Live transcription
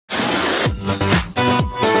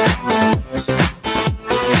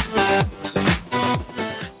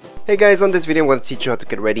Hey guys, on this video I'm going to teach you how to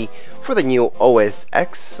get ready for the new OS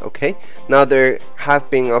X. Okay, now there have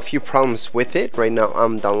been a few problems with it. Right now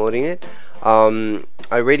I'm downloading it. I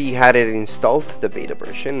already had it installed, the beta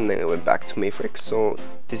version, and then I went back to Mavericks. So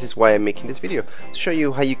this is why I'm making this video, to show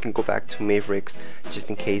you how you can go back to Mavericks just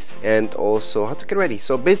in case, and also how to get ready.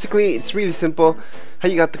 So basically it's really simple. How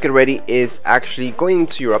you got to get ready is actually going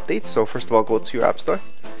into your updates. So first of all, go to your app store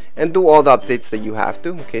and do all the updates that you have to.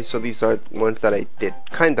 Okay, so these are ones that I did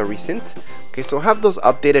kind of recent. Okay, so have those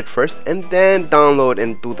updated first and then download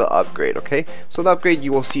and do the upgrade. Okay, so the upgrade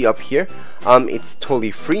you will see up here, it's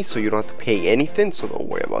totally free, so you don't have to pay anything, so don't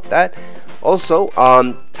worry about that. Also,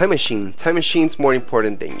 time machine's more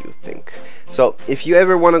important than you think. So if you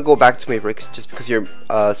ever want to go back to Mavericks just because your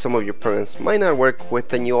some of your programs might not work with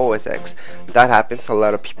the new OS X, that happens. A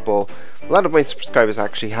lot of my subscribers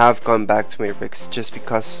actually have gone back to Mavericks just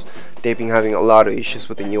because they've been having a lot of issues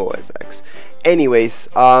with the new OS X. Anyways,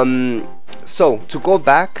 so to go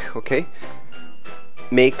back, okay,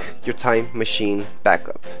 make your time machine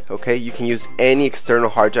backup. Okay, you can use any external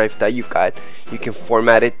hard drive that you got. You can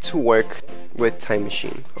format it to work with time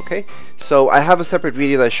machine. Okay, so I have a separate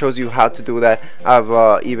video that shows you how to do that. I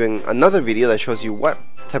have even another video that shows you what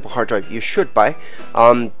type of hard drive you should buy,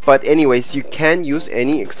 but anyways, you can use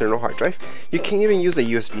any external hard drive. You can even use a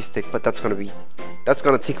USB stick, but that's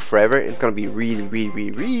gonna take forever. It's gonna be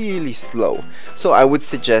really slow. So I would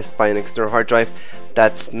suggest buy an external hard drive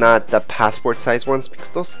that's not the passport size ones,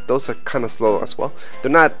 because those are kind of slow as well.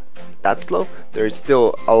 They're not that slow, they're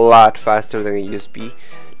still a lot faster than a USB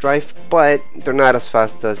drive, but they're not as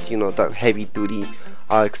fast as, you know, the heavy duty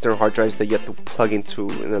external hard drives that you have to plug into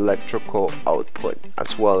an electrical output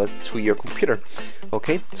as well as to your computer.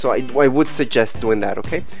 Okay, so I would suggest doing that.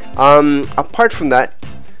 Okay, apart from that,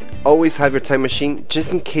 always have your time machine just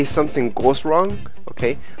in case something goes wrong.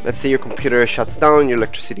 Okay, let's say your computer shuts down, your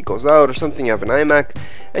electricity goes out or something, you have an iMac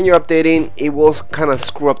and you're updating, it will kind of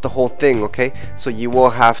screw up the whole thing. Okay, so you will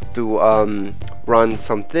have to run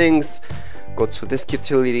some things, go to this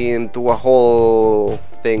utility and do a whole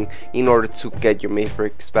thing in order to get your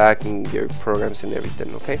Mavericks back and your programs and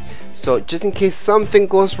everything. Okay, so just in case something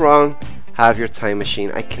goes wrong, have your time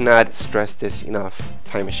machine. I cannot stress this enough.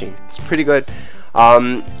 Time machine, it's pretty good.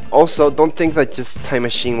 Also, don't think that just time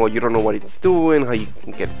machine, well, you don't know what it's doing, how you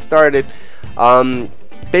can get it started.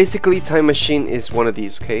 Basically, time machine is one of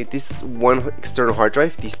these. Okay, this is one external hard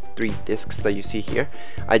drive, these 3 disks that you see here.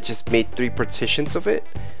 I just made 3 partitions of it.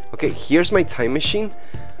 Okay, here's my time machine.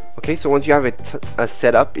 Okay, so once you have it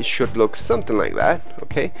set up, it should look something like that.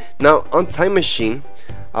 Okay, now on time machine,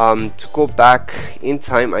 to go back in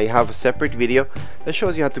time, I have a separate video that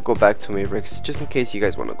shows you how to go back to Mavericks, just in case you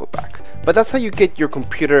guys want to go back. But that's how you get your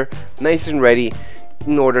computer nice and ready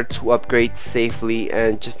in order to upgrade safely,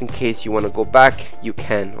 and just in case you want to go back, you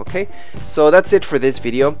can. Okay, so that's it for this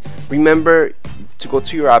video. Remember to go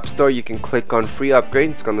to your app store, you can click on free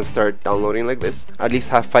upgrade. It's gonna start downloading like this. At least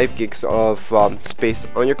have 5 gigs of space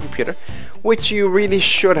on your computer, which you really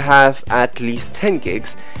should have at least 10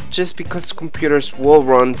 gigs, just because computers will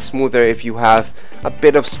run smoother if you have a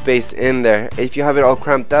bit of space in there. If you have it all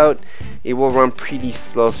cramped out, it will run pretty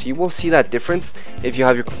slow. So you will see that difference if you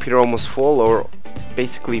have your computer almost full, or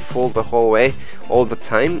basically full the whole way all the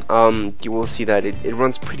time. You will see that it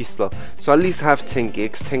runs pretty slow. So at least have 10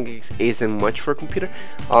 gigs. 10 gigs isn't much for a computer,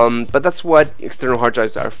 but that's what external hard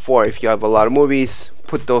drives are for. If you have a lot of movies,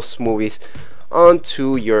 put those movies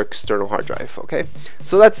onto your external hard drive. Okay,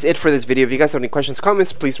 so that's it for this video. If you guys have any questions,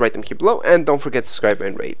 comments, please write them here below, and don't forget to subscribe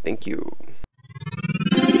and rate. Thank you.